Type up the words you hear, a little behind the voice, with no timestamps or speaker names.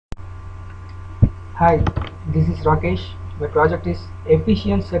Hi, this is Rakesh. My project is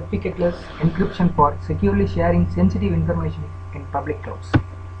efficient certificateless encryption for securely sharing sensitive information in public clouds.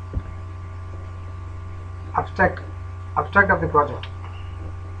 Abstract of the project.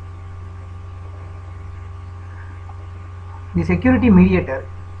 The security mediator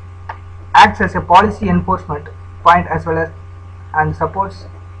acts as a policy enforcement point as well as and supports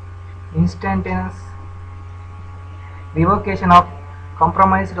instantaneous revocation of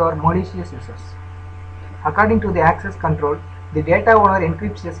compromised or malicious users. According to the access control, the data owner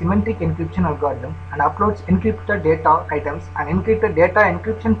encrypts a symmetric encryption algorithm and uploads encrypted data items and encrypted data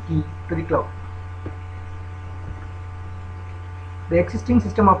encryption key to the cloud. The existing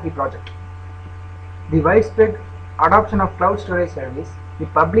system of the project. The widespread adoption of cloud storage service, the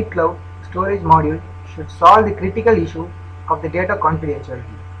public cloud storage module should solve the critical issue of the data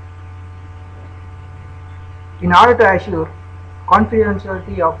confidentiality. In order to assure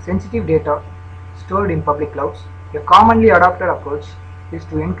confidentiality of sensitive data stored in public clouds, a commonly adopted approach is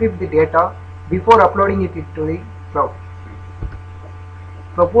to encrypt the data before uploading it to the cloud.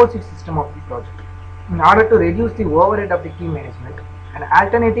 Proposed system of the project. In order to reduce the overhead of the key management, an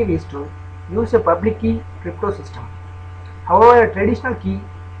alternative is to use a public key crypto system. However, a traditional key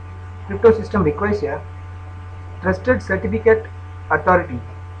crypto system requires a trusted certificate authority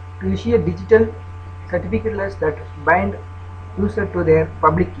to issue a digital certificateless that bind user to their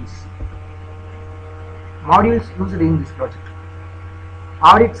public keys. Modules used in this project: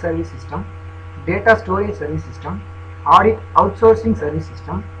 audit service system, data storage service system, audit outsourcing service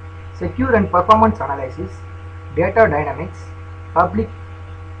system, secure and performance analysis, data dynamics, public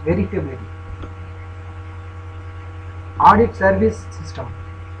verifiability. Audit service system.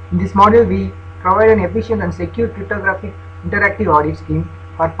 In this module, we provide an efficient and secure cryptographic interactive audit scheme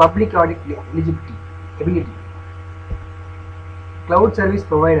for public audit ability. Cloud service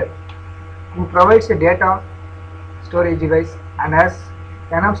provider, who provides a data storage device and has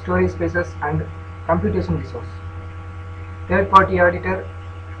enough storage spaces and computation resource. Third-party auditor,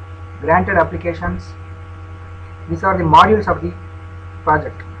 granted applications. These are the modules of the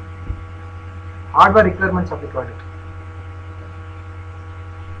project. Hardware requirements of the project.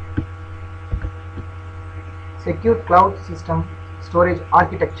 Secure cloud system storage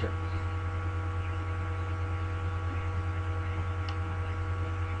architecture.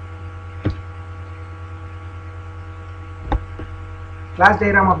 Class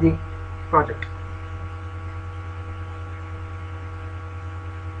diagram of the project.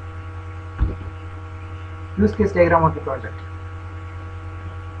 Use case diagram of the project.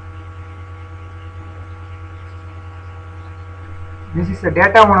 This is the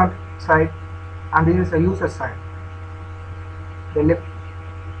data owner side and this is the user side. The left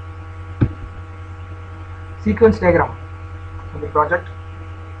sequence diagram of the project.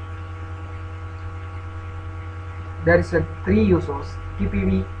 There is a 3 users: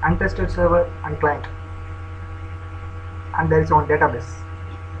 TPV, untested server and client, and there is one database.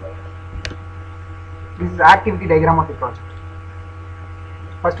 This is the activity diagram of the project.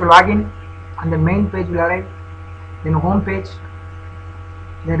 First to login and the main page will arrive, then home page,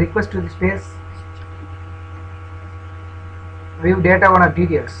 then request to the space, view data owner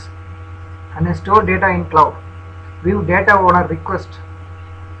details, and then store data in cloud, view data owner request,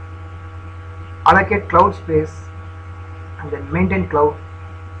 allocate cloud space, and then maintain cloud,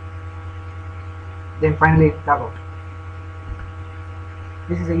 then finally log out.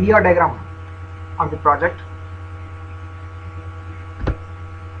 This is a ER diagram of the project.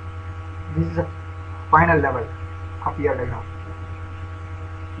 This is a final level of ER diagram.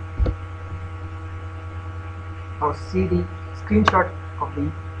 Now see the screenshot of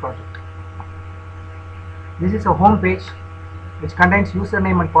the project. This is a home page which contains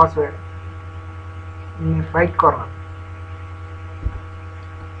username and password in the right corner.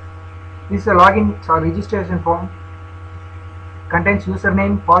 This is a login or registration form. Contains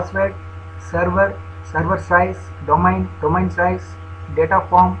username, password, server, server size, domain, domain size, data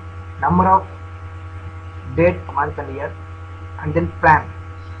form, number of, date, month and year, and then plan.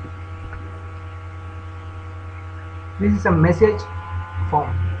 This is a message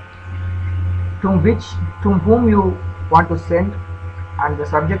form to whom you want to send and the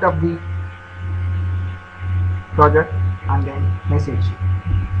subject of the project and then message.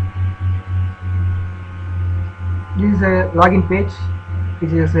 This is a login page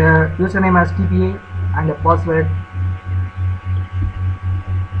which is a username as TPA and a password.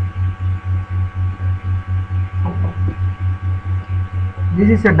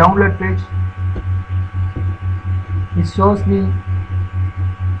 This is a download page. It shows the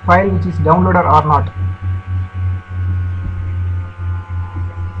file which is downloaded or not.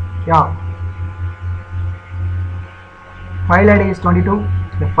 Yeah, File ID is 22.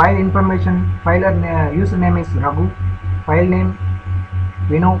 The file information, username is Raghu, file name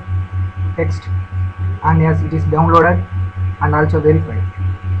Vino text, and yes, it is downloaded and also verified.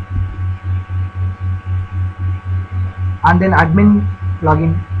 And then admin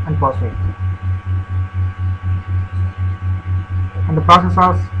login and password. And the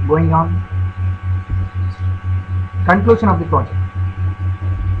process is going on. Conclusion of the project.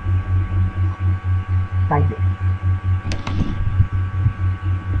 Thank you.